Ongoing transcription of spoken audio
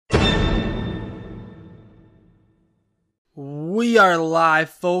We are live,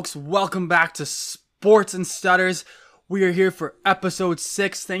 folks. Welcome back to Sports and Stutters. We are here for episode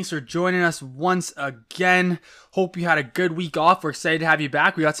 6. Thanks for joining us once again. Hope you had a good week off. We're excited to have you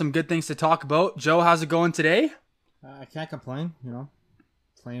back. We got some good things to talk about. Joe, how's it going today? I can't complain,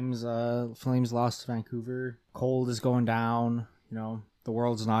 Flames lost to Vancouver. Cold is going down, the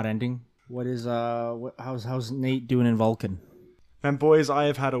world's not ending. How's Nate doing in Vulcan? Man, boys, I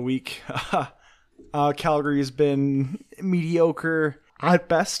have had a week. Calgary's been mediocre at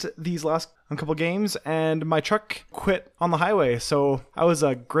best these last couple games, and my truck quit on the highway. So that was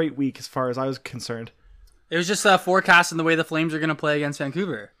a great week as far as I was concerned. It was just forecasting the way the Flames are going to play against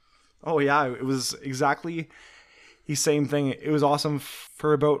Vancouver. Oh, yeah. It was exactly the same thing. It was awesome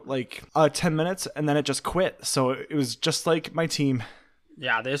for about 10 minutes, and then it just quit. So it was just like my team.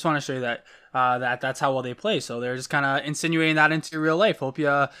 Yeah, they just want to show you that that's how well they play. So they're just kind of insinuating that into real life. Hope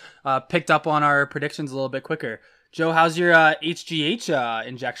you picked up on our predictions a little bit quicker. Joe, how's your HGH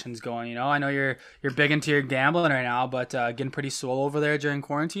injections going? I know you're big into your gambling right now, but getting pretty swole over there during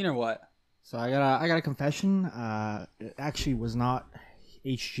quarantine or what? So I got a confession. It actually was not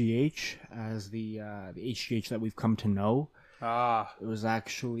HGH as the HGH that we've come to know. It was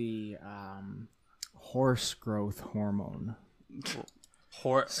actually horse growth hormone.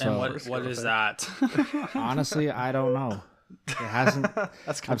 And what is that? Honestly, I don't know. It hasn't.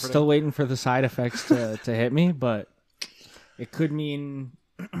 That's I'm still waiting for the side effects to hit me, but it could mean,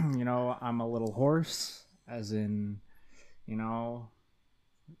 I'm a little hoarse, as in,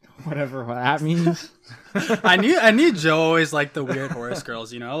 whatever that means. I knew Joe always liked the weird horse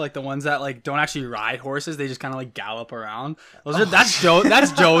girls, like the ones that don't actually ride horses, they just kind of gallop around. That's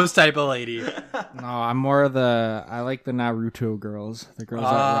Joe's type of lady. No, I'm more of I like the Naruto girls, the girls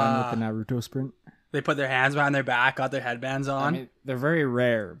that run with the Naruto sprint. They put their hands behind their back, got their headbands on. I mean, they're very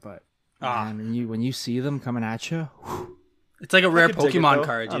rare, but man, when you see them coming at you, it's like a rare Pokemon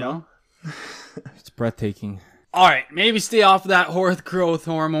card, It's breathtaking. All right, maybe stay off of that horse growth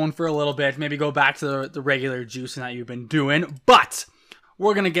hormone for a little bit. Maybe go back to the regular juicing that you've been doing. But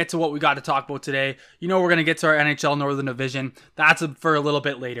we're going to get to what we got to talk about today. We're going to get to our NHL Northern Division. That's for a little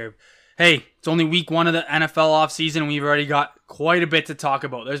bit later. Hey, it's only week 1 of the NFL offseason, and we've already got quite a bit to talk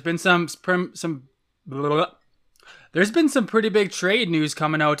about. There's been some pretty big trade news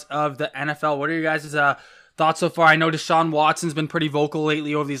coming out of the NFL. What are you guys' thoughts so far? I know Deshaun Watson's been pretty vocal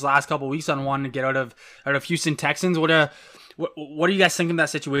lately over these last couple of weeks on wanting to get out of Houston Texans. What do you guys think of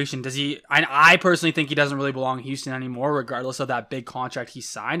that situation? Does he? I personally think he doesn't really belong in Houston anymore, regardless of that big contract he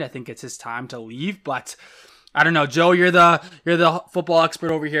signed. I think it's his time to leave, but I don't know. Joe, you're the football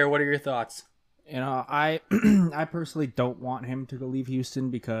expert over here. What are your thoughts? I personally don't want him to go leave Houston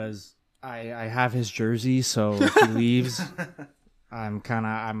because I have his jersey, so if he leaves, I'm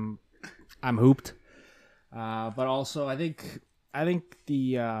hooped. But also, I think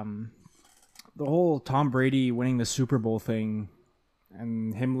the whole Tom Brady winning the Super Bowl thing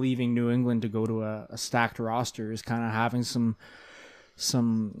and him leaving New England to go to a stacked roster is kind of having some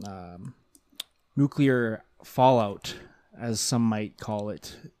nuclear fallout, as some might call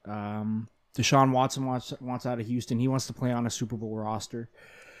it. Deshaun Watson wants out of Houston. He wants to play on a Super Bowl roster.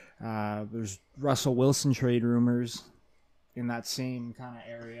 There's Russell Wilson trade rumors in that same kind of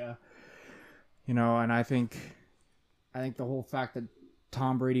area. And I think the whole fact that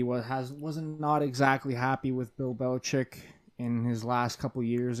Tom Brady wasn't not exactly happy with Bill Belichick in his last couple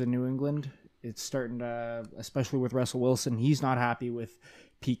years in New England. It's starting to, especially with Russell Wilson, he's not happy with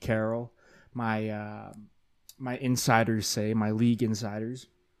Pete Carroll. My insiders say, my league insiders.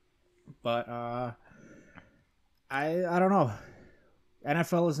 But I don't know.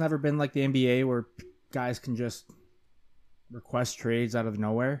 NFL has never been like the NBA where guys can just request trades out of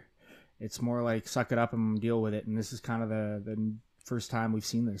nowhere. It's more like suck it up and deal with it. And this is kind of the first time we've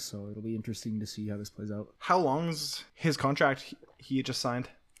seen this. So it'll be interesting to see how this plays out. How long's his contract he just signed?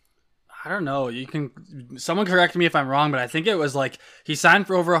 I don't know. Someone correct me if I'm wrong, but I think it was he signed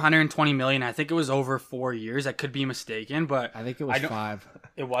for over $120 million. I think it was over 4 years. I could be mistaken, but I think it was 5.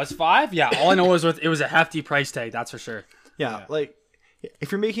 It was 5? Yeah. All I know is it was a hefty price tag. That's for sure. Yeah.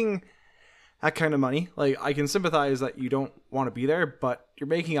 If you're making that kind of money, I can sympathize that you don't want to be there, but you're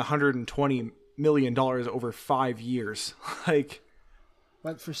making $120 million over 5 years.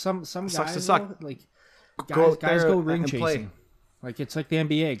 But for some guys, to suck. Guys go ring chasing. Play. It's like the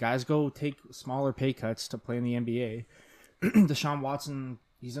NBA. Guys go take smaller pay cuts to play in the NBA. Deshaun Watson,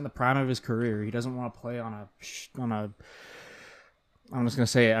 he's in the prime of his career. He doesn't want to play on a I'm just gonna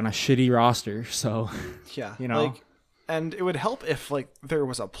say it, on a shitty roster. So yeah, And it would help if there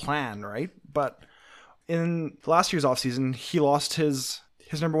was a plan, right? But in last year's offseason, he lost his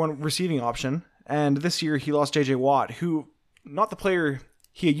number one receiving option, and this year he lost JJ Watt, who not the player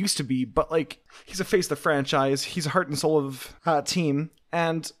he used to be, but like he's a face of the franchise. He's a heart and soul of team,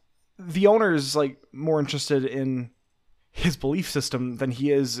 and the owner's like more interested in his belief system than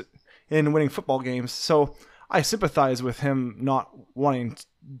he is in winning football games. So I sympathize with him not wanting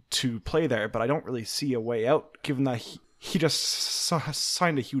to play there, but I don't really see a way out given that he just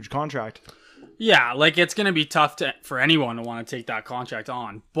signed a huge contract. Yeah, like it's going to be tough for anyone to want to take that contract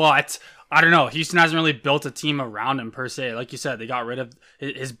on. But I don't know. Houston hasn't really built a team around him per se. Like you said, they got rid of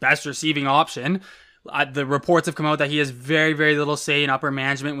his best receiving option. The reports have come out that he has very, very little say in upper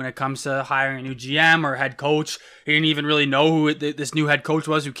management when it comes to hiring a new GM or head coach. He didn't even really know who this new head coach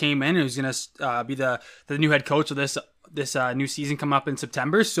was who came in and who's going to be the new head coach of this new season come up in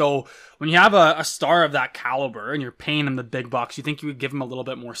September. So when you have a star of that caliber and you're paying him the big bucks, you think you would give him a little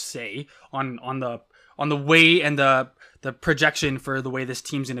bit more say on the way and the projection for the way this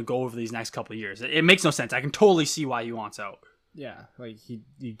team's going to go over these next couple of years. It makes no sense. I can totally see why he wants out. Yeah, like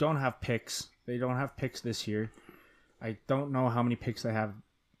you don't have picks. They don't have picks this year. I don't know how many picks they have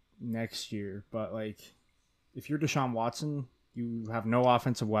next year, but like if you're Deshaun Watson, you have no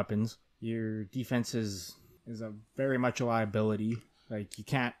offensive weapons. Your defense is a very much a liability. Like you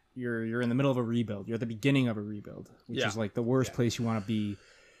can't. You're in the middle of a rebuild. You're at the beginning of a rebuild, which is like the worst place you want to be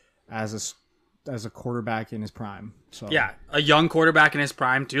as a quarterback in his prime. So yeah, a young quarterback in his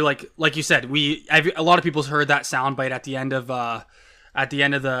prime too. Like you said, a lot of people's heard that soundbite at the end of the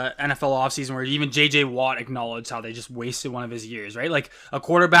NFL offseason where even JJ Watt acknowledged how they just wasted one of his years, right? Like a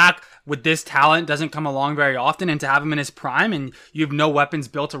quarterback with this talent doesn't come along very often, and to have him in his prime and you have no weapons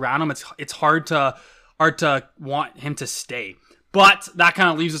built around him, it's hard to want him to stay. But that kind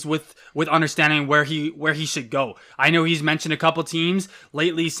of leaves us with understanding where he should go. I know he's mentioned a couple teams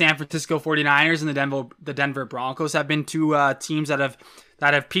lately. San Francisco 49ers and the Denver Broncos have been two teams that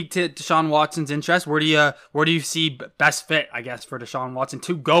have piqued Deshaun Watson's interest. Where do you see best fit, I guess, for Deshaun Watson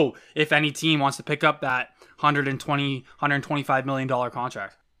to go if any team wants to pick up that $125 million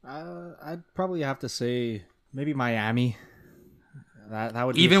contract? I'd probably have to say maybe Miami. That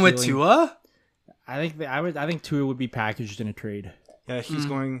would be even with Tua. I think Tua would be packaged in a trade. Yeah, he's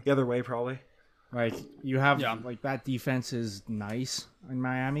going the other way probably. Like you have like that defense is nice in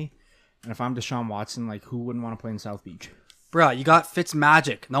Miami, and if I'm Deshaun Watson, like who wouldn't want to play in South Beach? Bruh, you got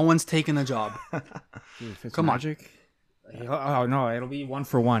Fitzmagic. No one's taking the job. Dude, Come on. Oh no, it'll be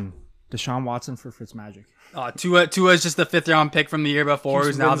 1-for-1. Deshaun Watson for Fitzmagic. Tua is just the 5th round pick from the year before,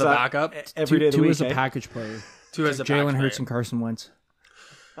 who's now the backup. Every day of the week, Tua's a package player. Tua's a Jalen package Hurts player. and Carson Wentz.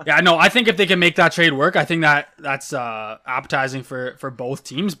 Yeah, no, I think if they can make that trade work, I think that's appetizing for both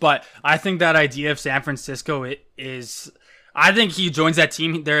teams. But I think that idea of San Francisco I think he joins that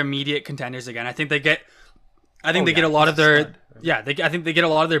team. They're immediate contenders again. I think they get a lot of their I think they get a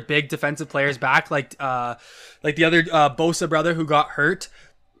lot of their big defensive players back, like the other Bosa brother who got hurt,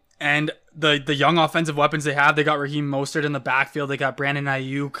 and the young offensive weapons they have. They got Raheem Mostert in the backfield. They got Brandon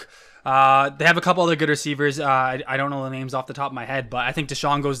Ayuk. They have a couple other good receivers. I don't know the names off the top of my head, but I think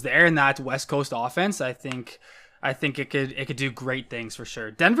Deshaun goes there in that West Coast offense. I think it could do great things for sure.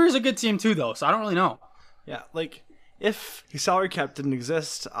 Denver's a good team too, though, so I don't really know. Yeah, like if his salary cap didn't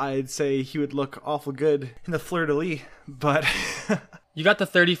exist, I'd say he would look awful good in the fleur-de-lis. But you got the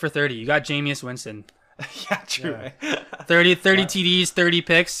 30 for 30. You got Jameis Winston. Yeah, true. Yeah. 30 TDs, 30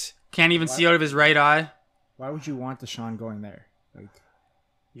 picks. Can't even see out of his right eye. Why would you want Deshaun going there? Like,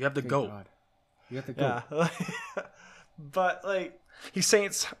 you have the GOAT. God. You have the GOAT. Yeah. But like he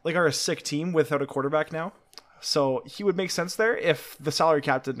Saints like are a sick team without a quarterback now. So he would make sense there if the salary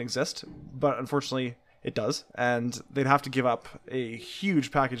cap didn't exist. But unfortunately it does. And they'd have to give up a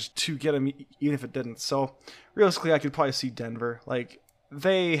huge package to get him even if it didn't. So realistically I could probably see Denver. Like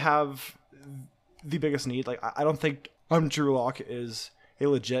they have the biggest need. Like I don't think Drew Lock is a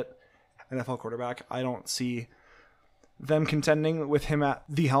legit NFL quarterback. I don't see them contending with him at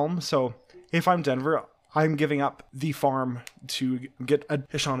the helm. So if I'm Denver, I'm giving up the farm to get a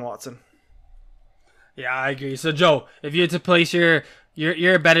Deshaun Watson. Yeah, I agree. So Joe, if you had to place you're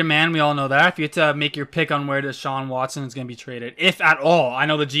a better man, we all know that. If you had to make your pick on where Deshaun Watson is going to be traded, if at all, I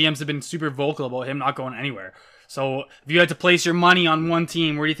know the GMs have been super vocal about him not going anywhere. So if you had to place your money on one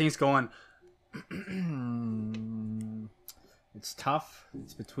team, where do you think it's going? It's tough.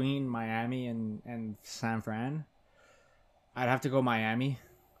 It's between Miami and San Fran. I'd have to go Miami.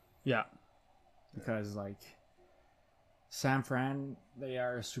 Yeah. Because, like, San Fran, they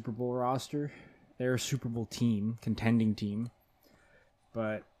are a Super Bowl roster. They're a Super Bowl team, contending team.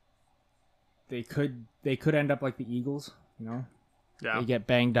 But they could end up like the Eagles, you know? Yeah. They get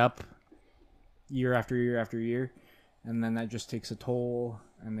banged up year after year after year. And then that just takes a toll,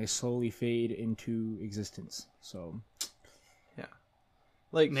 and they slowly fade into existence. So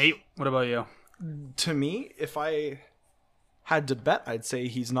Like Nate, what about you? to me, if I had to bet, I'd say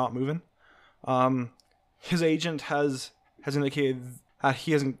he's not moving. His agent has indicated that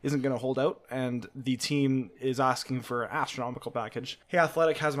he isn't going to hold out, and the team is asking for an astronomical package. Hey,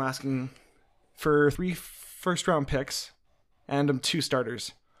 Athletic has him asking for 3 first-round picks and 2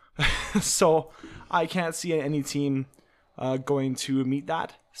 starters. So I can't see any team going to meet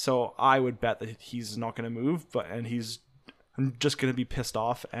that. So I would bet that he's not going to move, and he's just going to be pissed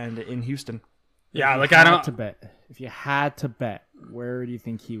off and in Houston. Yeah, like I don't. If you had to bet, where do you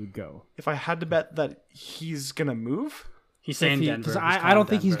think he would go? If I had to bet that he's going to move, He's saying Denver. Because I don't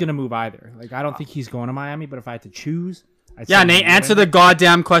think he's going to move either. Like, I don't think he's going to Miami, but if I had to choose, I'd Yeah, say Nate, answer the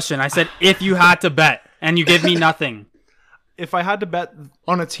goddamn question. I said if you had to bet, and you give me nothing. if I had to bet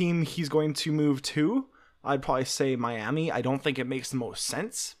on a team he's going to move to, I'd probably say Miami. I don't think it makes the most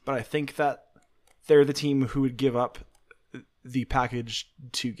sense, but I think that they're the team who would give up the package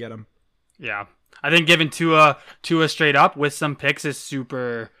to get him. Yeah, I think giving Tua straight up with some picks is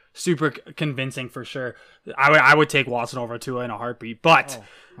super convincing for sure. I would take Watson over Tua in a heartbeat, but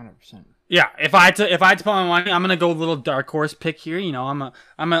 100%. yeah, if I had to put my money, I'm gonna go a little dark horse pick here. You know,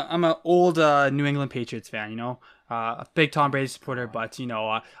 I'm a old New England Patriots fan. You know, a big Tom Brady supporter, but you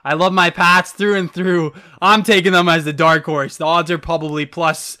know, I love my Pats through and through. I'm taking them as the dark horse. The odds are probably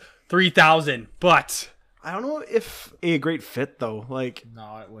plus 3,000, but I don't know if a great fit though. Like, No,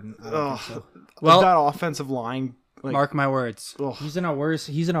 I wouldn't. I don't think so. Well- that offensive line. Like, mark my words. He's in a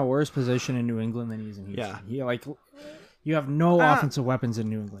worse position in New England than he's in Houston. Yeah. You have no offensive weapons in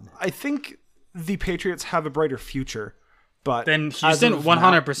New England. I think the Patriots have a brighter future, but Then as Houston, of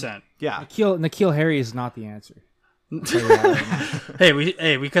now- 100%. Yeah, N'Keal Harry is not the answer. Hey,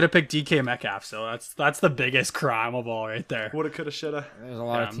 we could have picked DK Metcalf, so that's the biggest crime of all right there. woulda, coulda, shoulda. There's a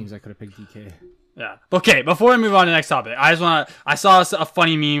lot of teams that could have picked DK. Yeah. Okay. Before we move on to the next topic, I saw a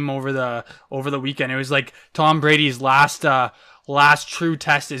funny meme over the weekend. It was like Tom Brady's last true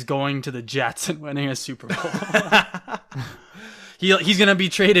test is going to the Jets and winning a Super Bowl. He's gonna be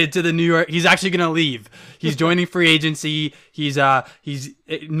traded to the New York. He's actually gonna leave. He's joining free agency. He's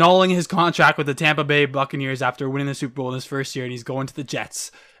nulling his contract with the Tampa Bay Buccaneers after winning the Super Bowl in his first year, and he's going to the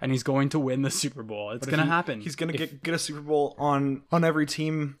Jets, and he's going to win the Super Bowl. It's gonna happen. He's gonna get a Super Bowl on every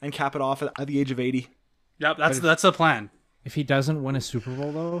team and cap it off at the age of 80. Yep, that's the plan. If he doesn't win a Super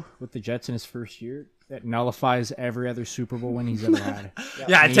Bowl, though, with the Jets in his first year, that nullifies every other Super Bowl win he's ever had.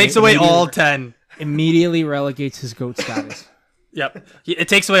 Yeah, it takes away all 10. Immediately relegates his GOAT status. Yep. It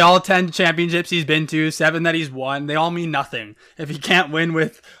takes away all 10 championships he's been to, 7 that he's won. They all mean nothing. If he can't win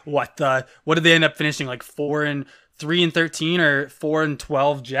with what did they end up finishing? Like 3-13 or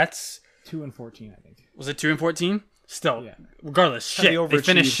 4-12 Jets? 2-14, I think. Was it 2-14? Still, Yeah. regardless, shit. They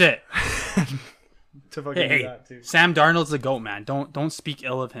finished shit. To fucking do Hey, that too. Sam Darnold's the GOAT, man. Don't speak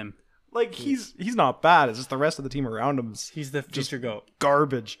ill of him. Like he's not bad. It's just the rest of the team around him's He's the future GOAT.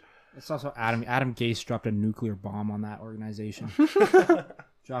 garbage. It's also Adam Gase dropped a nuclear bomb on that organization.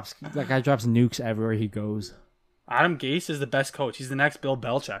 That guy drops nukes everywhere he goes. Adam Gase is the best coach. He's the next Bill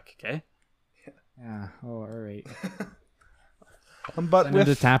Belichick. Okay. Yeah. Oh, all right. But Send him to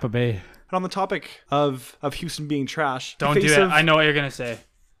with Tampa Bay. on the topic of Houston being trash, Don't the do face it. of I know what you're gonna say.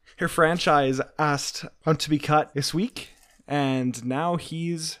 Her franchise asked him to be cut this week, and now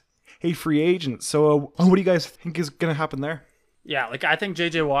he's a free agent. So, what do you guys think is going to happen there? Yeah, like I think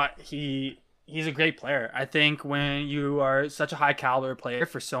JJ Watt, he's a great player. I think when you are such a high caliber player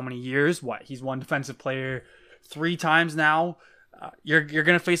for so many years, he's won defensive player 3 times now. You're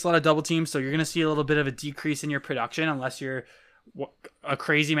gonna face a lot of double teams, so you're gonna see a little bit of a decrease in your production unless you're a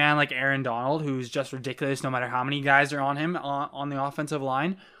crazy man like Aaron Donald, who's just ridiculous no matter how many guys are on him on the offensive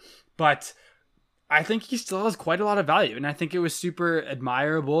line. But I think he still has quite a lot of value, and I think it was super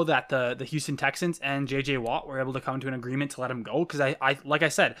admirable that the Houston Texans and JJ Watt were able to come to an agreement to let him go. Because I like I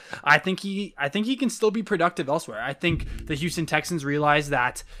said, I think he can still be productive elsewhere. I think the Houston Texans realize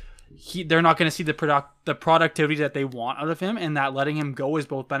that they're not going to see the productivity that they want out of him, and that letting him go is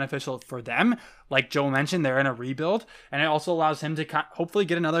both beneficial for them. Like Joe mentioned, they're in a rebuild, and it also allows him to hopefully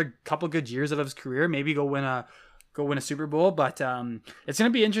get another couple good years out of his career, maybe go win a Super Bowl. But it's going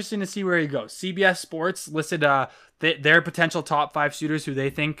to be interesting to see where he goes. CBS Sports listed their potential top 5 suitors who they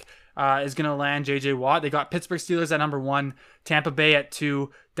think is going to land JJ Watt. They got Pittsburgh Steelers at number 1, Tampa Bay at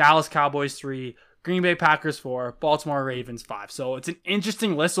 2, Dallas Cowboys 3, Green Bay Packers 4, Baltimore Ravens 5. So it's an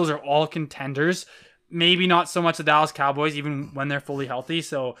interesting list. Those are all contenders. Maybe not so much the Dallas Cowboys, even when they're fully healthy.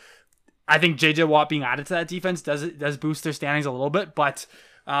 So I think JJ Watt being added to that defense does boost their standings a little bit. But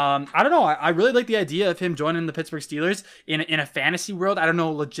I don't know. I really like the idea of him joining the Pittsburgh Steelers in a fantasy world. I don't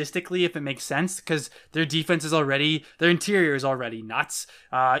know logistically if it makes sense because their defense is already, their interior is already nuts.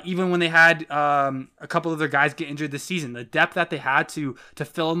 Even when they had a couple of their guys get injured this season, the depth that they had to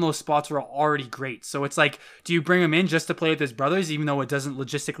fill in those spots were already great. So it's like, do you bring him in just to play with his brothers, even though it doesn't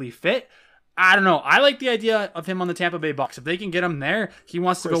logistically fit? I don't know. I like the idea of him on the Tampa Bay Bucks. If they can get him there, he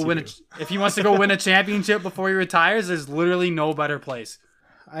wants to go win if he wants to go win a championship before he retires, there's literally no better place.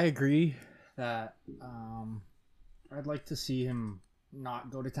 I agree that I'd like to see him not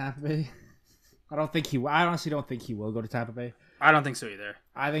go to Tampa Bay. I honestly don't think he will go to Tampa Bay. I don't think so either.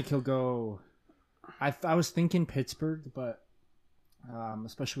 I think he'll go. I was thinking Pittsburgh, but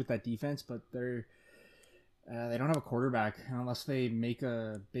especially with that defense, but they don't have a quarterback unless they make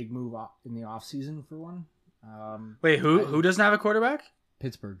a big move in the offseason for one. Wait, who doesn't have a quarterback?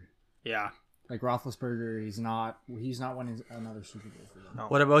 Pittsburgh. Yeah. Like Roethlisberger, he's not winning another Super Bowl for them. No.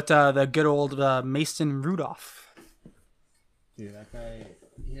 What about the good old Mason Rudolph? Dude, that guy,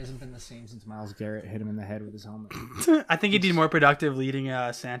 he hasn't been the same since Myles Garrett hit him in the head with his helmet. I think he'd be more productive leading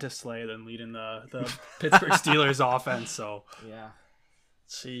Santa's sleigh than leading the Pittsburgh Steelers offense. So Yeah.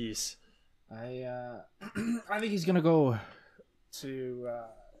 Jeez. I think he's gonna go to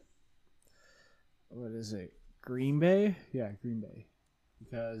what is it? Green Bay? Yeah, Green Bay.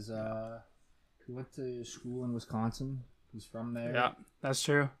 Because he went to school in Wisconsin. He's from there. Yeah, that's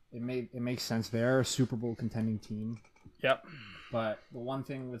true. It makes sense. They're a Super Bowl contending team. Yep. But the one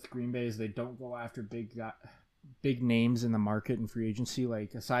thing with Green Bay is they don't go after big names in the market and free agency.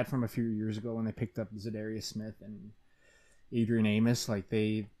 Like aside from a few years ago when they picked up Zadarius Smith and Adrian Amos, like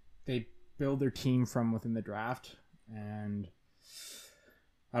they build their team from within the draft. And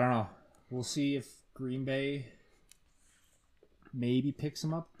I don't know. We'll see if Green Bay maybe picks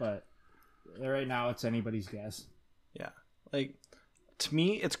him up, but right now it's anybody's guess. Yeah. Like, to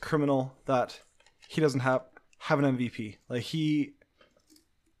me, it's criminal that he doesn't have an MVP. Like, he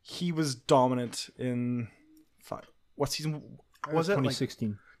was dominant in what season was it?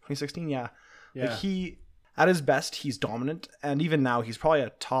 2016. 2016, yeah. Yeah. Like at his best, he's dominant, and even now, he's probably a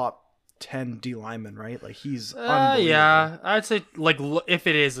top 10 D lineman, right? Like, he's unbelievable. Yeah, I'd say like if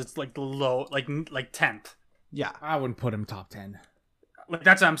it is, it's like low, like 10th. Yeah. I wouldn't put him top 10. Like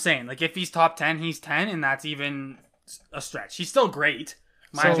that's what I'm saying. Like if he's top 10, he's 10, and that's even a stretch. He's still great.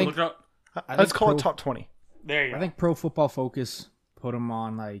 Let's call it top 20. There you go. I think Pro Football Focus put him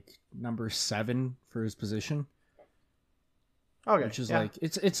on like number 7 for his position. Okay. Which is like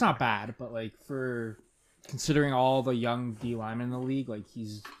it's not bad, but like for considering all the young D linemen in the league, like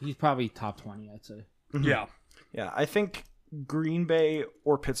he's probably top 20, I'd say. Mm-hmm. Yeah. Yeah, I think Green Bay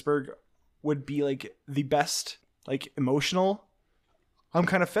or Pittsburgh would be like the best like emotional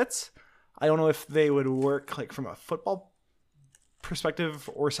kind of fits. I don't know if they would work like from a football perspective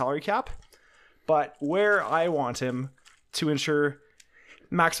or salary cap, but where I want him to ensure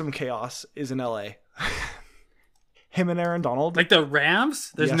maximum chaos is in LA. Him and Aaron Donald. Like the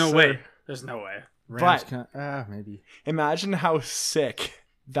Rams? There's Yes, no sir. way. There's no way. Rams But- maybe. Imagine how sick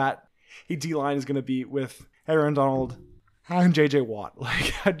that D-line is going to be with Aaron Donald and JJ Watt.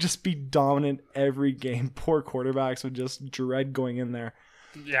 Like, I'd just be dominant every game. Poor quarterbacks would just dread going in there.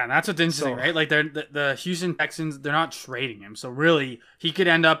 Yeah, and that's what's interesting, right? Like the Houston Texans, they're not trading him. So really, he could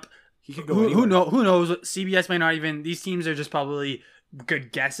end up He could go who anywhere. who knows? CBS may not even, these teams are just probably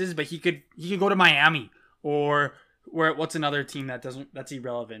good guesses, but he could go to Miami or what's another team that's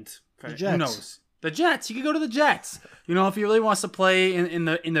irrelevant? The Who Jets. knows? The Jets. He could go to the Jets. You know, if he really wants to play in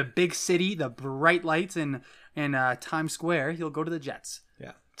the big city, the bright lights in Times Square, he'll go to the Jets.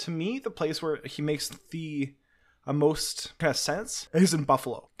 Yeah. To me, the place where he makes the most kind of sense is in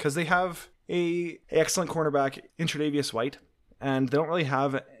Buffalo, because they have a excellent cornerback in Tre'Davious White, and they don't really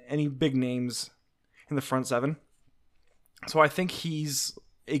have any big names in the front seven. So I think he's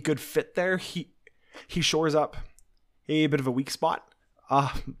a good fit there. He shores up a bit of a weak spot.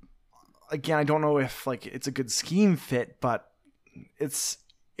 Again, I don't know if like it's a good scheme fit, but it's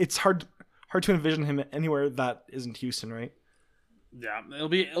hard to envision him anywhere that isn't Houston, right? Yeah, it'll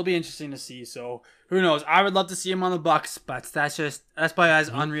be interesting to see. So who knows? I would love to see him on the Bucks, but that's probably as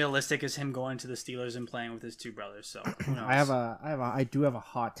unrealistic as him going to the Steelers and playing with his two brothers. So who knows? I do have a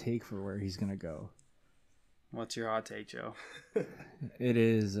hot take for where he's gonna go. What's your hot take, Joe? It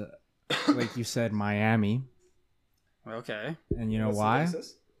is, like you said, Miami, Okay, and you know why?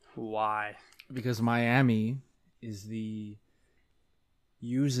 why? Because Miami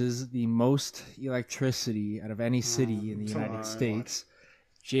uses the most electricity out of any city in the United States.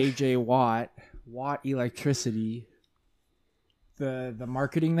 JJ Watt electricity. The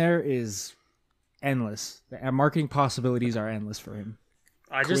marketing there is endless. The marketing possibilities are endless for him.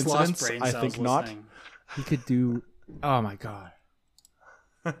 I just lost Coincidence? brain I cells think not. listening. He could do. Oh my god.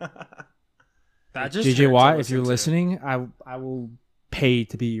 That just JJ hurt Watt, to if you're listen to. listening, I will pay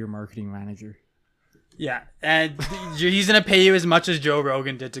to be your marketing manager. Yeah, and he's gonna pay you as much as Joe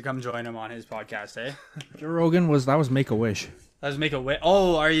Rogan did to come join him on his podcast, eh? Joe Rogan that was Make a Wish. Let's make a way.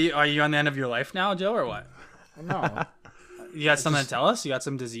 Oh, are you on the end of your life now, Joe, or what? No. You got something to tell us? You got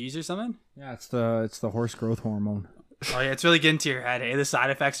some disease or something? Yeah, it's the horse growth hormone. Oh yeah, it's really getting to your head, eh? The side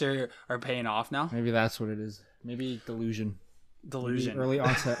effects are paying off now. Maybe that's what it is. Maybe delusion. Delusion. Maybe early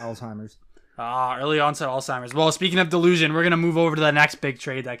onset Alzheimer's. Early onset Alzheimer's. Well, speaking of delusion, we're gonna move over to the next big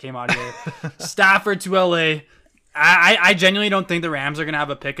trade that came out here. Stafford to LA. I genuinely don't think the Rams are gonna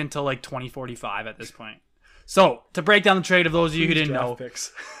have a pick until like 2045 at this point. So to break down the trade of those of you who didn't know,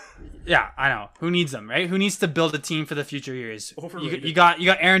 Picks. yeah, I know who needs them, right? Who needs to build a team for the future years? Overrated. You got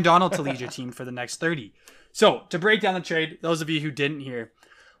Aaron Donald to lead your team for the next 30. So to break down the trade, those of you who didn't hear,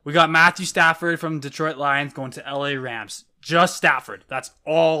 we got Matthew Stafford from Detroit Lions going to LA Rams. Just Stafford. That's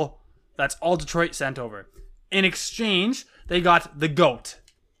all Detroit sent over. In exchange, they got the GOAT,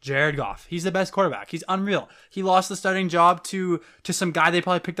 Jared Goff. He's the best quarterback. He's unreal. He lost the starting job to some guy they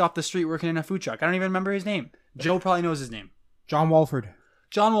probably picked off the street working in a food truck. I don't even remember his name. Joe probably knows his name. John Walford.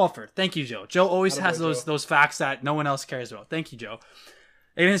 John Walford. Thank you, Joe. Joe always has Joe. those facts that no one else cares about. Thank you, Joe.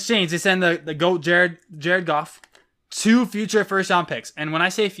 In exchange, they send the GOAT Jared Goff 2 future first-round picks. And when I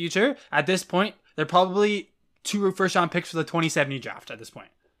say future, at this point, they're probably 2 first-round picks for the 2070 draft at this point.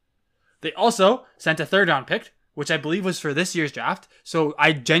 They also sent a 3rd-round pick, which I believe was for this year's draft. So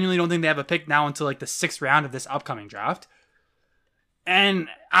I genuinely don't think they have a pick now until like the 6th round of this upcoming draft. And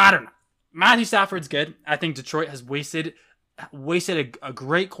I don't know. Matthew Stafford's good. I think Detroit has wasted a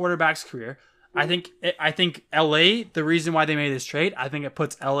great quarterback's career. I think LA, the reason why they made this trade, I think it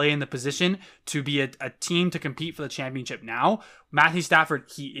puts LA in the position to be a team to compete for the championship now. Matthew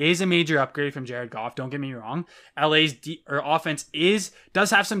Stafford, he is a major upgrade from Jared Goff. Don't get me wrong. LA's offense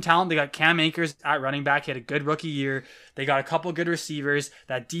does have some talent. They got Cam Akers at running back. He had a good rookie year. They got a couple good receivers.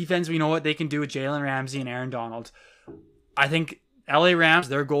 That defense, we know what they can do with Jalen Ramsey and Aaron Donald. I think LA Rams,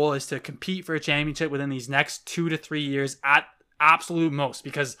 their goal is to compete for a championship within these next 2 to 3 years at absolute most,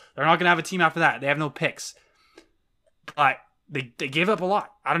 because they're not going to have a team after that. They have no picks. But they gave up a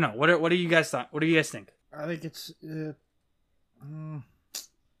lot. I don't know. What do you guys think? What do you guys think? I think it's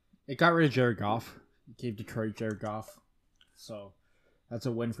it got rid of Jared Goff. It gave Detroit Jared Goff. So that's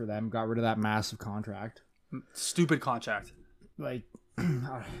a win for them. Got rid of that massive contract. Stupid contract. Like I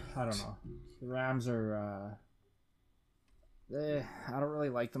don't know. The Rams are I don't really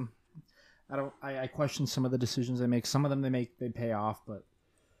like them. I question some of the decisions they make. Some of them they pay off, but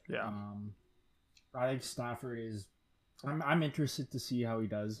Yeah. I think Stafford is. I'm interested to see how he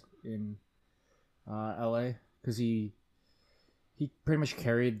does in LA, because he pretty much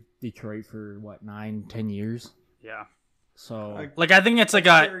carried Detroit for 9-10 years. Yeah. So I think it's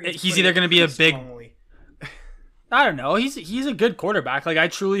he's either going to be a big. Strongly. I don't know. He's a good quarterback. I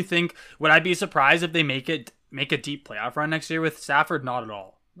truly think. Would I be surprised if they make a deep playoff run next year with Stafford? Not at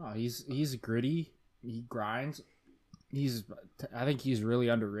all. no, he's gritty. He grinds. I think he's really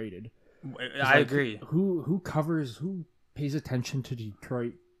underrated. I agree. Who pays attention to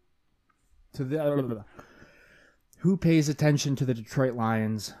Detroit? Who pays attention to the Detroit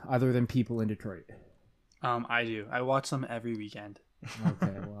Lions other than people in Detroit? I do. I watch them every weekend.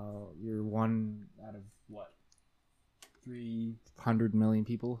 Okay, well, you're one out of what? 300 million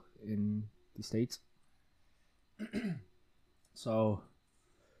people in the States. So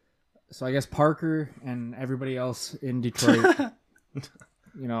I guess Parker and everybody else in Detroit,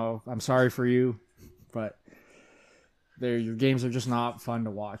 I'm sorry for you, but your games are just not fun to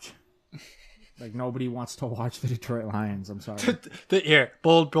watch. Like, nobody wants to watch the Detroit Lions. I'm sorry. Here,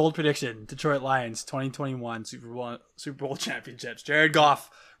 bold prediction: Detroit Lions 2021 Super Bowl championships. Jared Goff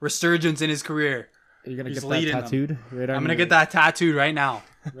resurgence in his career. You're gonna He's get that leading them. tattooed. I'm gonna get that tattooed right now,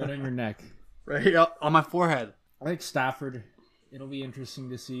 right on your neck. right here on my forehead. I think Stafford. It'll be interesting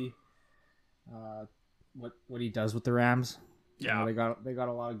to see what he does with the Rams. Yeah, they got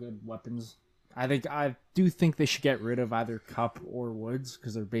a lot of good weapons. I do think they should get rid of either Cup or Woods,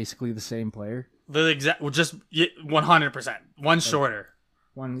 because they're basically the same player. Just 100%. One shorter.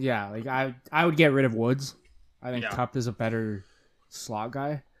 I would get rid of Woods. I think Yeah. Cup is a better slot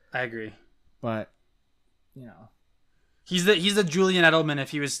guy, I agree. but He's the Julian Edelman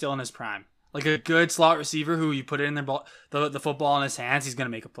if he was still in his prime. Like a good slot receiver who you put it in the football in his hands, he's gonna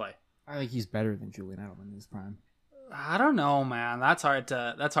make a play. I think he's better than Julian Edelman in his prime. I don't know, man. That's hard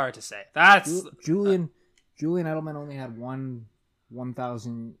to say. Julian Edelman only had one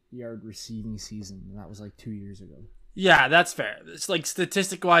 1,000 yard receiving season, and that was like 2 years ago. Yeah, that's fair. It's like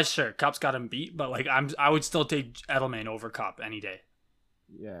statistic wise, sure, Cup's got him beat, but like I would still take Edelman over Cup any day.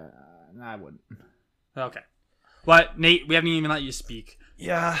 Yeah, no, I wouldn't. Okay. But Nate, we haven't even let you speak.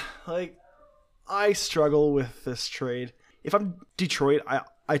 Yeah, like I struggle with this trade. If I'm Detroit,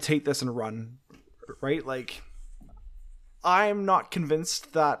 I take this and run, right? Like I'm not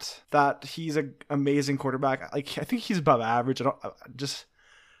convinced that he's an amazing quarterback. Like I think he's above average.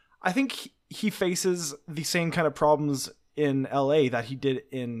 I think he faces the same kind of problems in LA that he did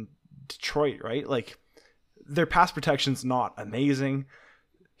in Detroit, right? Like their pass protection's not amazing.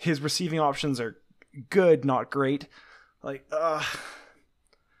 His receiving options are good, not great. Like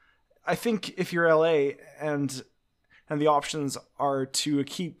I think if you're LA and the options are to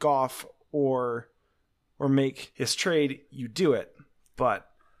keep Goff or make his trade, you do it. But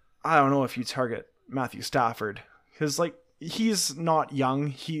I don't know if you target Matthew Stafford because like he's not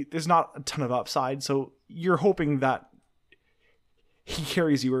young. There's not a ton of upside, so you're hoping that he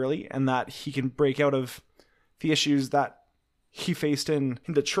carries you early and that he can break out of the issues that he faced in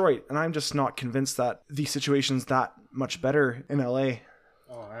Detroit. And I'm just not convinced that the situation's that much better in LA.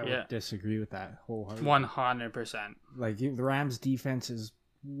 Oh, I would disagree with that wholeheartedly. 100%. Like the Rams' defense is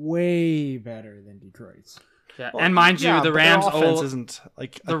way better than Detroit's. Yeah, well, and mind you, the Rams' offense isn't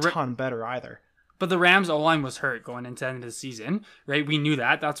like a ton better either. But the Rams' O-line was hurt going into the end of the season, right? We knew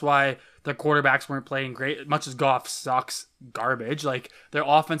that. That's why the quarterbacks weren't playing great. Much as Goff sucks garbage, like their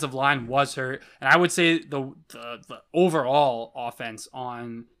offensive line was hurt. And I would say the overall offense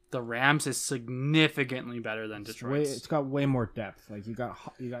on the Rams is significantly better than Detroit's. It's got way more depth. Like you got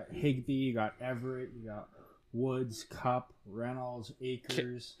Higbee, you got Everett, you got Woods, Kupp, Reynolds,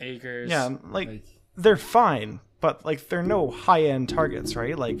 Akers. Yeah, like they're fine, but like they're no high-end targets,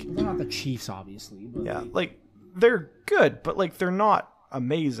 right? Like they're not the Chiefs, obviously. But yeah, like they're good, but like they're not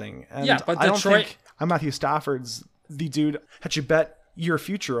amazing. And yeah, but I don't think Matthew Stafford's the dude that you bet your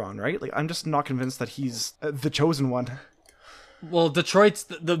future on, right? Like I'm just not convinced that he's the chosen one. Well, Detroit's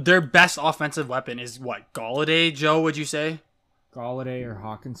their best offensive weapon is what? Golladay, Joe? Would you say? Golladay or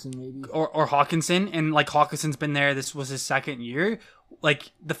Hawkinson, maybe, or Hawkinson, and like Hawkinson's been there. This was his second year.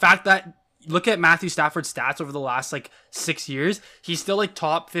 Like the fact that. Look at Matthew Stafford's stats over the last like 6 years. He's still like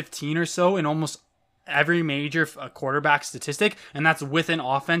top 15 or so in almost every major quarterback statistic. And that's with an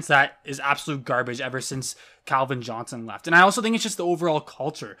offense that is absolute garbage ever since Calvin Johnson left. And I also think it's just the overall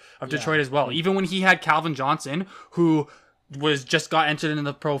culture of Detroit as well. Even when he had Calvin Johnson, who got entered into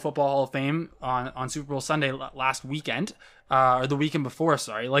the Pro Football Hall of Fame on Super Bowl Sunday last weekend, or the weekend before,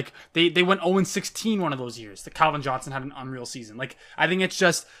 sorry. Like they went 0-16 one of those years. The Calvin Johnson had an unreal season. Like I think it's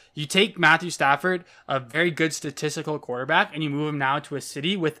just you take Matthew Stafford, a very good statistical quarterback, and you move him now to a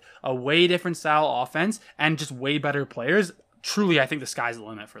city with a way different style offense and just way better players. Truly, I think the sky's the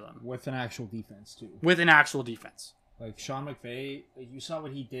limit for them. With an actual defense too. With an actual defense. Like Sean McVay, you saw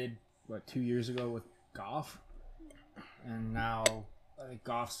what he did 2 years ago with Goff. And now, I think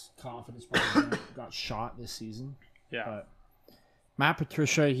Goff's confidence probably got shot this season. Yeah. But Matt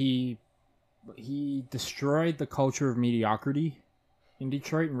Patricia, he destroyed the culture of mediocrity in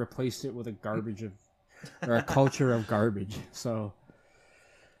Detroit and replaced it with a culture of garbage. So,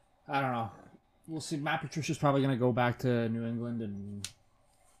 I don't know. We'll see. Matt Patricia's probably going to go back to New England and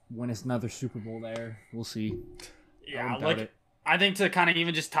win another Super Bowl there. We'll see. Yeah, I think to kind of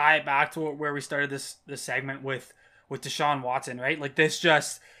even just tie it back to where we started this segment with Deshaun Watson, right? Like this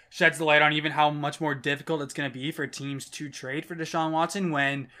just sheds the light on even how much more difficult it's going to be for teams to trade for Deshaun Watson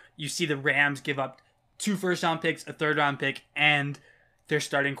when you see the Rams give up 2 first-round picks, a third-round pick, and their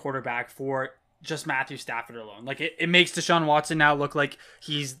starting quarterback for just Matthew Stafford alone. Like it makes Deshaun Watson now look like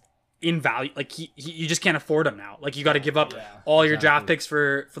he's in value. Like you just can't afford him now. Like you got to give up all your draft picks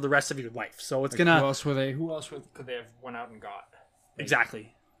for the rest of your life. So it's gonna. Who else could they have went out and got?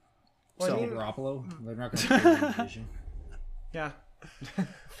 Exactly. So Garoppolo, they're not going to trade the division. Yeah.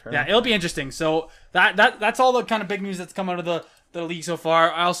 Yeah, it'll be interesting. So that's all the kind of big news that's come out of the league so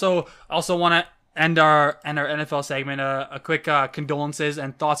far. I also want to end our NFL segment. A quick condolences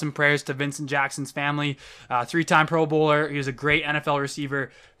and thoughts and prayers to Vincent Jackson's family. 3-time Pro Bowler. He was a great NFL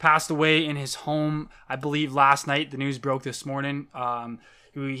receiver. Passed away in his home, I believe, last night. The news broke this morning.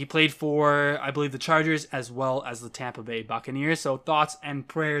 He played for, I believe, the Chargers as well as the Tampa Bay Buccaneers. So thoughts and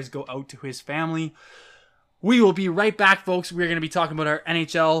prayers go out to his family. We will be right back, folks. We're going to be talking about our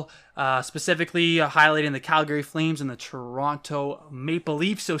NHL, specifically highlighting the Calgary Flames and the Toronto Maple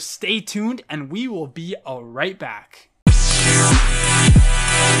Leafs. So stay tuned, and we will be right back.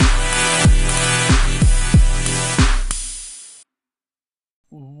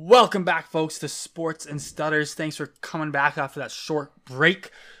 Welcome back, folks, to Sports and Stutters. Thanks for coming back after that short break.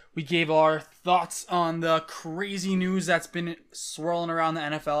 We gave our thoughts on the crazy news that's been swirling around the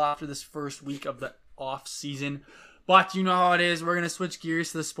NFL after this first week of the off season. But you know how it is. We're going to switch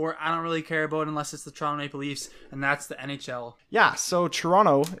gears to the sport I don't really care about unless it's the Toronto Maple Leafs, and that's the NHL. Yeah, so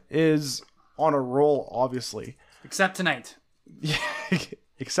Toronto is on a roll, obviously. Except tonight. Yeah,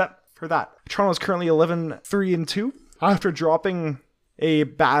 except for that. Toronto is currently 11-3-2 after dropping a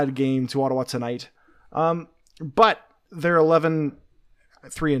bad game to Ottawa tonight. But they're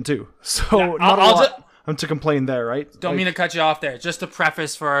 11-3-2. So Yeah, not a lot to complain there, right? Don't mean to cut you off there. Just to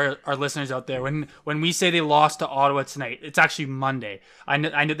preface for our listeners out there, when we say they lost to Ottawa tonight, it's actually Monday. I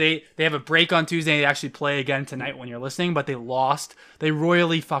know they have a break on Tuesday. They actually play again tonight when you're listening, but they lost. They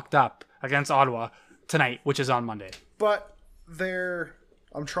royally fucked up against Ottawa tonight, which is on Monday. But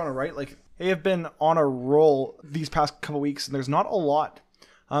I'm trying to write, like, they have been on a roll these past couple weeks, and there's not a lot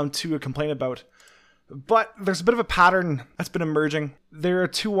to complain about. But there's a bit of a pattern that's been emerging. Their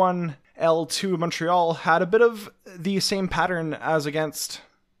 2-1 L2 Montreal had a bit of the same pattern as against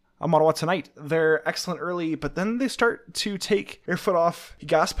Ottawa tonight. They're excellent early, but then they start to take their foot off the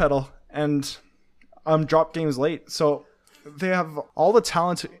gas pedal and drop games late. So they have all the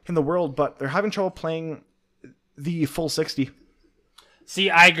talent in the world, but they're having trouble playing the full 60. See,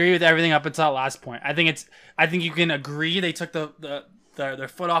 I agree with everything up until that last point. I think you can agree they took their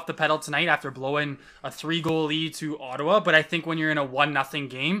foot off the pedal tonight after blowing a 3-goal lead to Ottawa. But I think when you're in a 1-0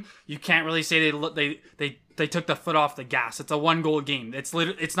 game, you can't really say they took the foot off the gas. It's a 1-goal game. It's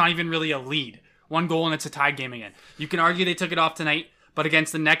not even really a lead. 1 goal and it's a tied game again. You can argue they took it off tonight, but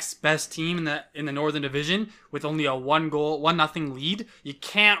against the next best team in the Northern Division with only a 1-0 lead, you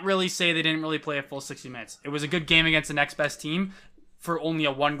can't really say they didn't really play a full 60 minutes. It was a good game against the next best team for only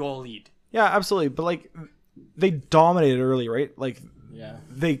a 1-goal lead. Yeah, absolutely. But like, they dominated early, right? Like, Yeah.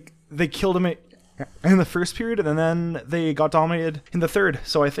 They killed him in the first period, and then they got dominated in the third.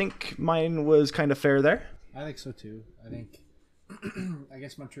 So I think mine was kind of fair there. I think so too. I think, I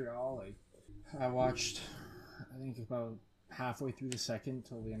guess Montreal, like, I watched, I think about halfway through the second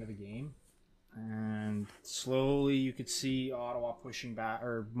till the end of the game. And slowly you could see Ottawa pushing back,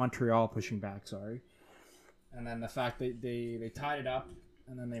 or Montreal pushing back, sorry. And then the fact that they tied it up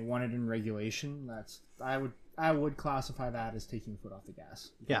and then they won it in regulation, I would classify that as taking foot off the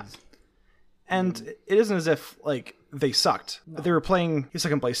gas. Yeah. And it isn't as if, like, they sucked. No. They were playing a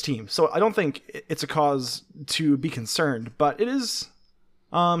second-place team. So I don't think it's a cause to be concerned, but it is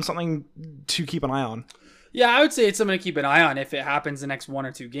something to keep an eye on. Yeah, I would say it's something to keep an eye on if it happens the next 1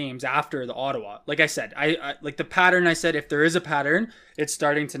 or 2 games after the Ottawa. Like I said, I like the pattern. I said if there is a pattern, it's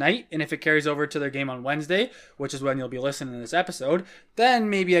starting tonight, and if it carries over to their game on Wednesday, which is when you'll be listening to this episode, then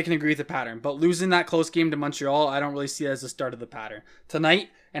maybe I can agree with the pattern. But losing that close game to Montreal, I don't really see it as the start of the pattern. Tonight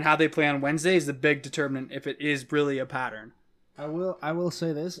and how they play on Wednesday is the big determinant if it is really a pattern. I will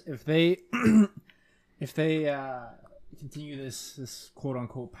say this: if they continue this quote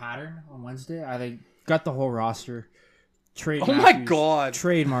unquote pattern on Wednesday, I think. Got the whole roster. Trade. Oh Matthews, my God!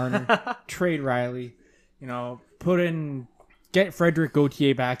 Trade Marner. Trade Riley. Get Frederick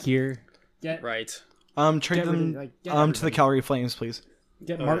Gauthier back here. Right. Trade them to the Calgary Flames, please.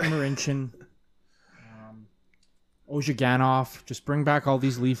 Get Martin Marincin. Ozhiganov. Just bring back all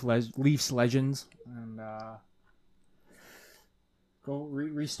these Leafs legends and go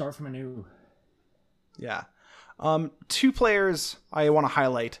restart from anew. Yeah. 2 players I want to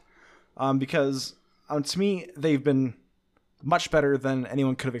highlight because. To me, they've been much better than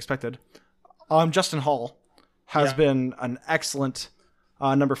anyone could have expected. Justin Hall has been an excellent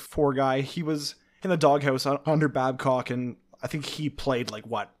number 4 guy. He was in the doghouse under Babcock, and I think he played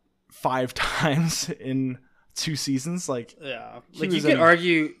 5 times in 2 seasons. You could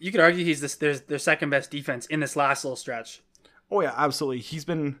argue he's their second best defense in this last little stretch. Oh yeah, absolutely. He's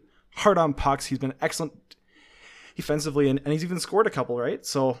been hard on pucks. He's been excellent defensively, and he's even scored a couple, right?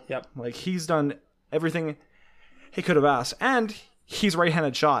 So he's done everything he could have asked, and he's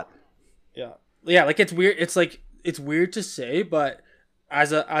right-handed shot. Yeah, it's weird. It's weird to say, but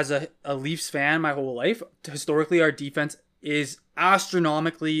as a Leafs fan, my whole life, historically, our defense is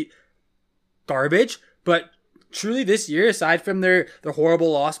astronomically garbage. But truly, this year, aside from their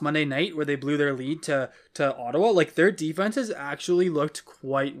horrible loss Monday night where they blew their lead to Ottawa, their defense has actually looked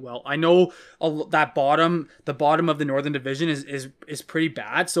quite well. I know the bottom of the Northern Division is pretty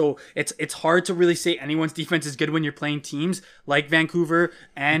bad, so it's hard to really say anyone's defense is good when you're playing teams like Vancouver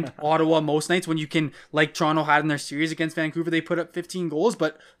and Ottawa most nights. When you can, like Toronto had in their series against Vancouver, they put up 15 goals,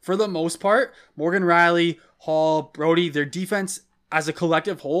 but for the most part, Morgan Rielly, Hall, Brody, their defense as a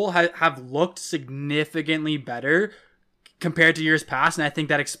collective whole have looked significantly better compared to years past, and I think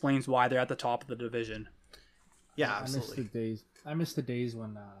that explains why they're at the top of the division. Yeah, I miss the absolutely. days. I miss the days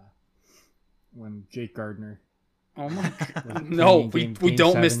when Jake Gardner. Oh my god. was No, playing we game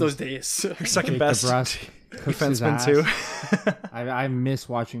don't miss sevens. those days. Second Jake best DeBrusk cooks his defenseman ass. too. I miss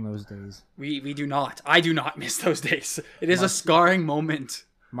watching those days. we do not. I do not miss those days. It is a scarring moment.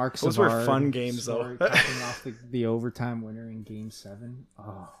 Mark Those were Savard fun games, though. capping off the overtime winner in Game 7.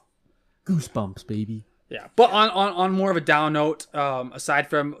 Oh, goosebumps, baby. Yeah, but on more of a down note, aside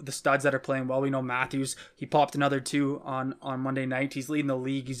from the studs that are playing well, we know Matthews, he popped another 2 on Monday night. He's leading the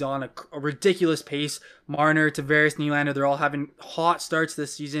league. He's on a ridiculous pace. Marner, Tavares, Nylander, they're all having hot starts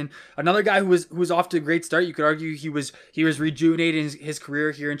this season. Another guy who was off to a great start, you could argue he was rejuvenating his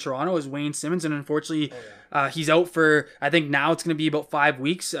career here in Toronto, is Wayne Simmons, and unfortunately he's out for, I think now it's going to be about 5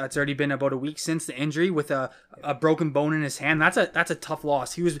 weeks. It's already been about a week since the injury with a broken bone in his hand. That's a tough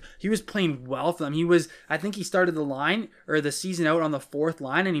loss. He was playing well for them. I think he started the season out on the 4th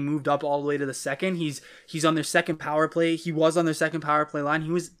line, and he moved up all the way to the 2nd. He's on their second power play. He was on their second power play line.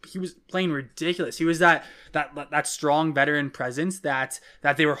 He was playing ridiculous. He was that strong veteran presence that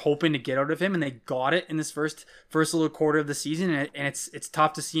they were hoping to get out of him, and they got it in this first little quarter of the season. And it's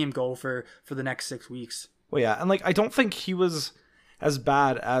tough to see him go for the next 6 weeks. Well, yeah, and like I don't think he was as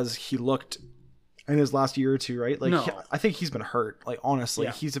bad as he looked in his last year or two, right? Like No. I think he's been hurt. Like honestly,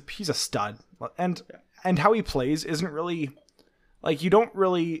 Yeah. he's a stud, and how he plays isn't really like it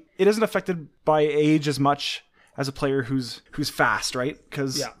isn't affected by age as much as a player who's fast, right?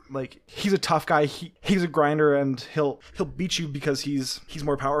 Because like he's a tough guy. He's a grinder, and he'll beat you because he's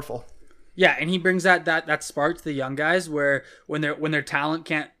more powerful. Yeah, and he brings that spark to the young guys where when their talent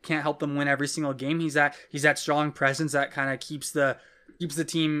can't help them win every single game, he's that strong presence that kind of keeps the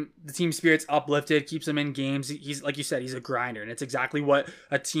team spirits uplifted, keeps them in games. He's like you said, he's a grinder, and it's exactly what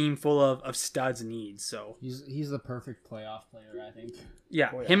a team full of studs needs. So He's the perfect playoff player, I think.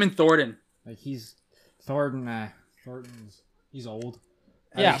 yeah, him and Thornton. Like Thornton's he's old.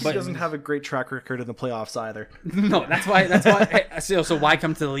 Yeah, he but doesn't have a great track record in the playoffs either. no, that's why. So why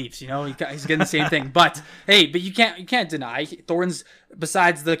come to the Leafs? You know, he's getting the same thing. But hey, you can't deny Thornton's.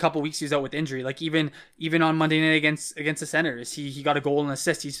 Besides the couple weeks he was out with injury, like even on Monday night against the Senators, he got a goal and an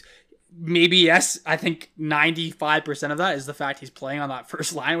assist. He's maybe, yes, I think 95% of that is the fact he's playing on that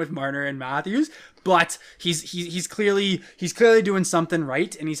first line with Marner and Matthews. But he's clearly doing something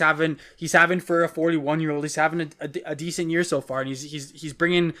right, and he's having for a 41-year-old, he's having a decent year so far, and he's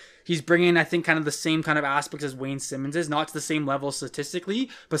bringing I think kind of the same kind of aspects as Wayne Simmons is, not to the same level statistically,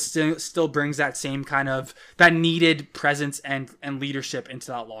 but still brings that same kind of that needed presence and leadership into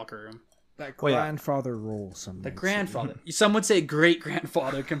that locker room. That grandfather role, The grandfather. Some would say great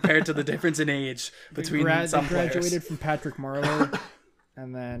grandfather compared to the difference in age between some players. Graduated from Patrick Marleau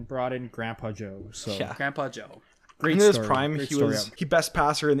and then brought in Grandpa Joe. So Yeah. Grandpa Joe. great In his story. prime, Great he story was up. he best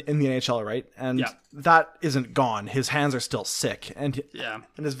passer in the NHL, right? And that isn't gone. His hands are still sick, and Yeah.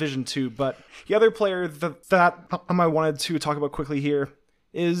 and his vision too. But the other player that I wanted to talk about quickly here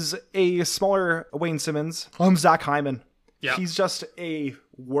is a smaller Wayne Simmons, Zach Hyman. Yeah. He's just a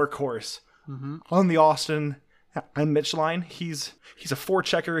workhorse on the Austin and Mitch line. He's a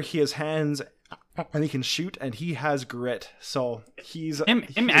forechecker. He has hands, and he can shoot, and he has grit. So he's Him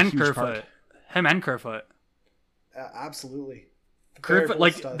he's and a huge Kerfoot. part. Him and Kerfoot. Absolutely. Kerfoot,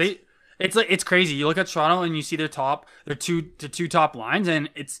 like it's crazy. You look at Toronto and you see their two top lines, and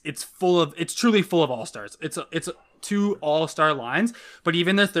it's truly full of all-stars. It's two all-star lines, but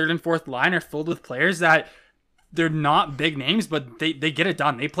even their third and fourth line are filled with players that they're not big names, but they get it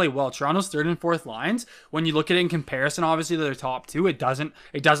done. They play well. Toronto's third and fourth lines, when you look at it in comparison, obviously to their top two, it doesn't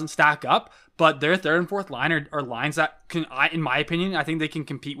stack up. But their third and fourth line are lines that can, in my opinion, I think they can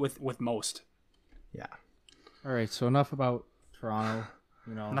compete with most. Yeah. All right, so enough about Toronto.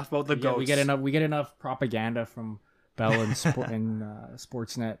 You know, Enough about the we goats. get enough propaganda from Bell and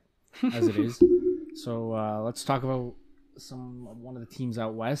Sportsnet as it is. So let's talk about one of the teams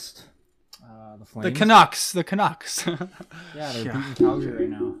out west, the Flames. The Canucks. Yeah, they're beating Calgary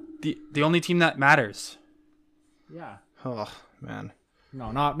right now. the only team that matters. Yeah. Oh man.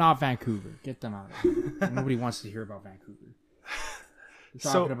 No, not Vancouver. Get them out of here. Nobody wants to hear about Vancouver. We're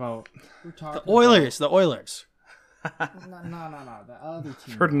talking about The Oilers. No. The other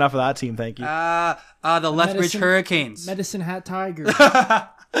team. Heard enough of that team, thank you. The Lethbridge Hurricanes. Medicine Hat Tigers.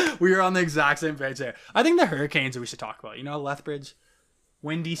 We are on the exact same page there. I think the Hurricanes we should talk about. You know, Lethbridge,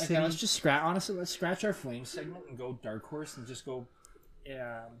 Windy City. Okay, let's just scratch our Flames segment and go dark horse and just go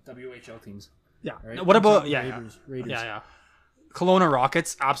WHL teams. Yeah. Right? What about Raiders? Yeah. Kelowna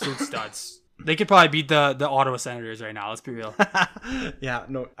Rockets, absolute studs. They could probably beat the Ottawa Senators right now. Let's be real. Yeah,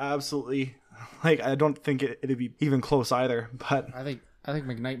 no, absolutely. Like, I don't think it'd be even close either. But I think I think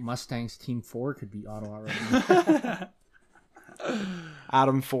McKnight Mustangs Team 4 could beat Ottawa right now.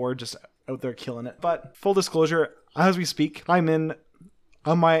 Adam Ford just out there killing it. But full disclosure, as we speak, I'm in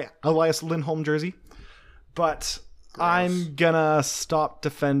on my Elias Lindholm jersey. But I'm gonna stop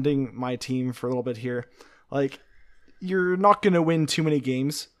defending my team for a little bit here. Like, you're not gonna win too many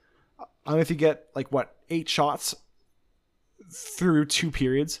games. If you get 8 shots through 2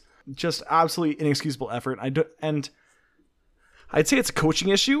 periods, just absolutely inexcusable effort. And I'd say it's a coaching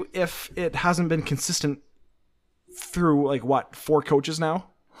issue if it hasn't been consistent through 4 coaches now.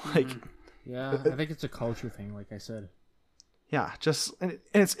 Yeah, I think it's a culture thing, like I said. Yeah, and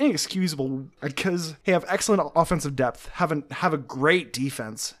it's inexcusable because they have excellent offensive depth, have a great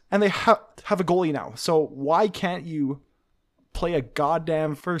defense, and they have a goalie now. So why can't you play a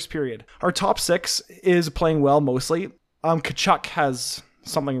goddamn first period? Our top 6 is playing well mostly. Tkachuk has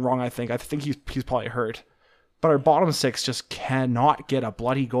something wrong, I think. I think he's probably hurt. But our bottom 6 just cannot get a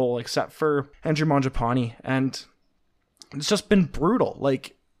bloody goal except for Andrew Mangiapane, and it's just been brutal.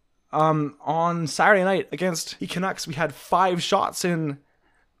 On Saturday night against the Canucks, we had 5 shots in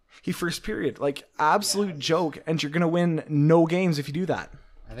the first period. Absolute joke, and you're going to win no games if you do that.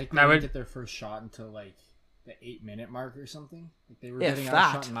 I think they didn't get their first shot until the 8-minute mark or something. They were getting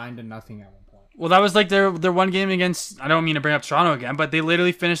outshot 9-0 at one point. Well, that was their one game against, I don't mean to bring up Toronto again, but they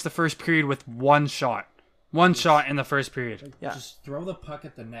literally finished the first period with 1 shot. One shot in the first period. Just throw the puck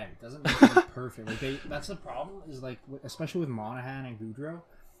at the net. It doesn't make it perfect. That's the problem, is especially with Monahan and Goudreau.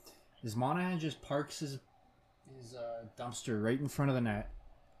 Is Monahan just parks his dumpster right in front of the net,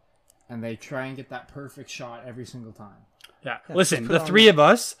 and they try and get that perfect shot every single time. Yeah. Listen, the three of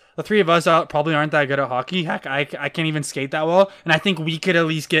us probably aren't that good at hockey. Heck, I can't even skate that well, and I think we could at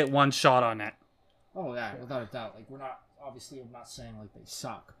least get 1 shot on net. Oh yeah, without a doubt. I'm not saying they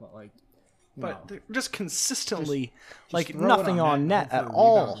suck, but they're just consistently just nothing on net at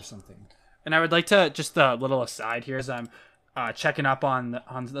all. Or something. And I would like to just a little aside here, as I'm checking up on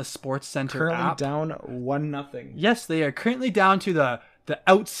the Sports Center currently app. Down 1-0. Yes, they are currently down to the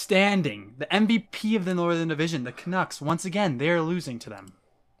outstanding, the MVP of the Northern Division, the Canucks. Once again, they are losing to them.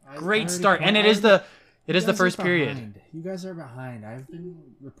 Great start, and it is the first period. You guys are behind. I've been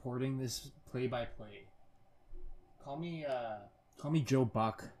reporting this play by play. Call me Joe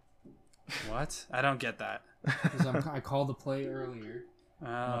Buck. What? I don't get that. Because I called the play earlier.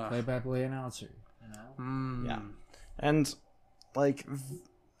 I'm a play-by-play announcer. Yeah. And I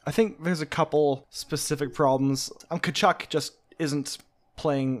think there's a couple specific problems. Tkachuk just isn't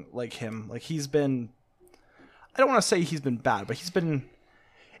playing like him. He's been, I don't want to say he's been bad, but he's been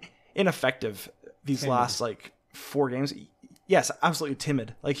ineffective these last 4 games. Yes, absolutely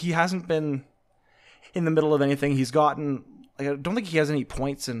timid. He hasn't been in the middle of anything. He's gotten, I don't think he has any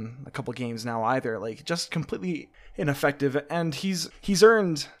points in a couple games now either. Just completely ineffective, and he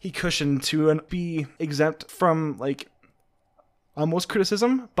cushioned to be exempt from most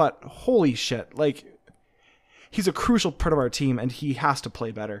criticism, but holy shit, he's a crucial part of our team, and he has to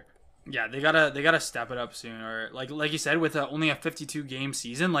play better. Yeah, they gotta step it up soon, or like you said, with only a 52 game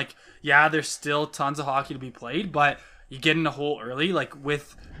season, there's still tons of hockey to be played, but you get in a hole early,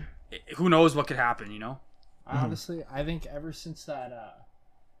 with who knows what could happen, Honestly, I think ever since that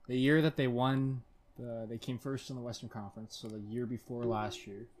the year that they won, they came first in the Western Conference, so the year before last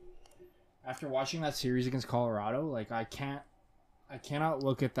year. After watching that series against Colorado, I cannot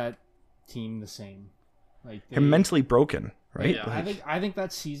look at that team the same. They're mentally broken, right? Yeah. I think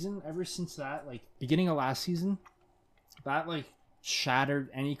that season, ever since that, beginning of last season, that shattered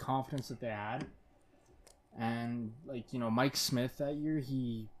any confidence that they had. And Mike Smith that year,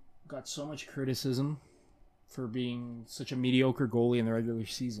 he got so much criticism for being such a mediocre goalie in the regular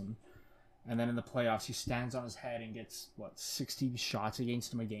season. And then in the playoffs, he stands on his head and gets 60 shots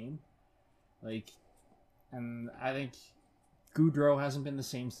against him a game. And I think Goudreau hasn't been the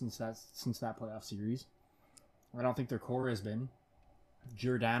same since that playoff series. I don't think their core has been.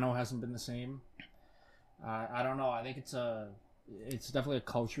 Giordano hasn't been the same. I don't know. I think it's definitely a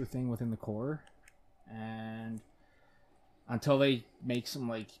culture thing within the core, and until they make some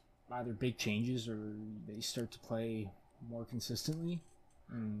either big changes or they start to play more consistently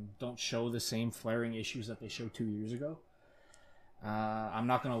and don't show the same flaring issues that they showed 2 years ago, I'm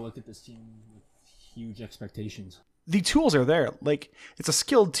not going to look at this team with huge expectations. The tools are there. It's a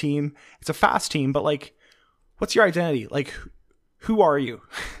skilled team. It's a fast team, but what's your identity? Who are you?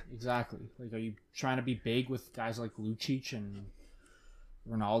 Exactly. Are you trying to be big with guys like Lucic and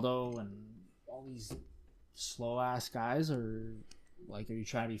Ronaldo and all these slow ass guys, or are you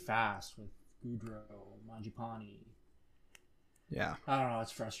trying to be fast with Goudreau, Mangiapane? Yeah. I don't know.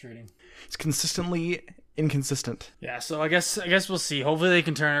 It's frustrating. It's consistently inconsistent. Yeah, so I guess we'll see. Hopefully they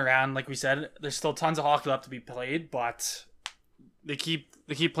can turn it around. Like we said, there's still tons of hockey left to be played, but they keep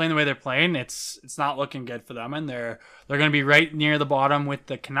playing the way they're playing. It's not looking good for them, and they're going to be right near the bottom with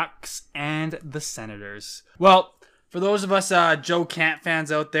the Canucks and the Senators. Well, for those of us Joe Kant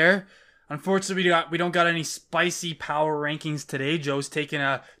fans out there, unfortunately we don't got any spicy power rankings today. Joe's taking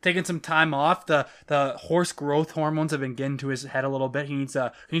some time off. The horse growth hormones have been getting to his head a little bit. He needs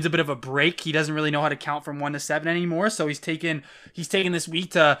a bit of a break. He doesn't really know how to count from 1 to 7 anymore, so he's taking this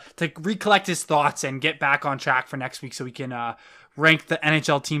week to recollect his thoughts and get back on track for next week so we can rank the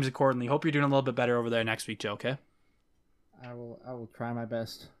NHL teams accordingly. Hope you're doing a little bit better over there next week, Joe, okay? I will try my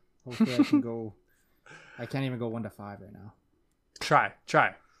best. Hopefully I can go. I can't even go 1 to 5 right now. Try.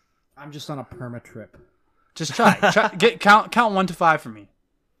 I'm just on a perma trip. Just try. Count 1 to 5 for me.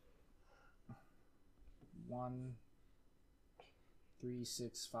 1, 3,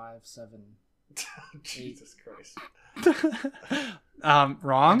 6, 5, 7. Jesus Christ.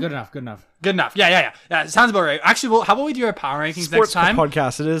 Wrong. Good enough. Yeah. Sounds about right. Actually, how about we do our power rankings Sports next time?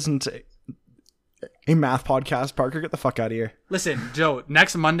 podcast. It isn't a math podcast. Parker, get the fuck out of here. Listen, Joe.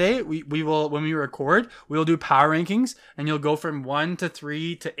 Next Monday, we will when we record, we'll do power rankings, and you'll go from 1 to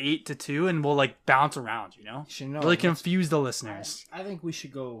 3 to 8 to 2, and we'll like bounce around. Really confuse the listeners. I think we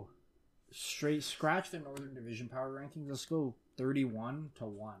should go straight scratch the Northern Division power rankings. Let's go 31 to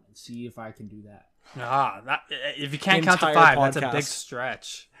 1 and see if I can do that. If you can't count to Entire 5, that's a podcast. big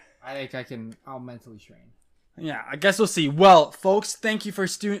stretch. I think I can. I'll mentally train. Yeah, I guess we'll see. Well, folks, thank you for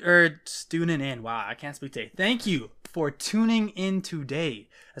tuning in. Wow, I can't speak today. Thank you for tuning in today.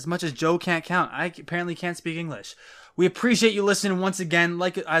 As much as Joe can't count, I apparently can't speak English. We appreciate you listening once again.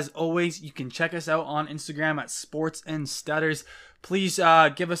 Like as always, you can check us out on Instagram at Sports and Stutters. Please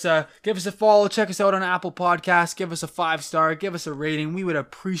give us a follow. Check us out on Apple Podcasts. Give us a 5-star. Give us a rating. We would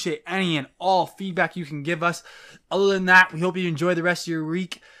appreciate any and all feedback you can give us. Other than that, we hope you enjoy the rest of your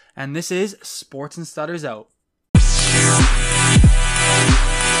week. And this is Sports and Stutters out.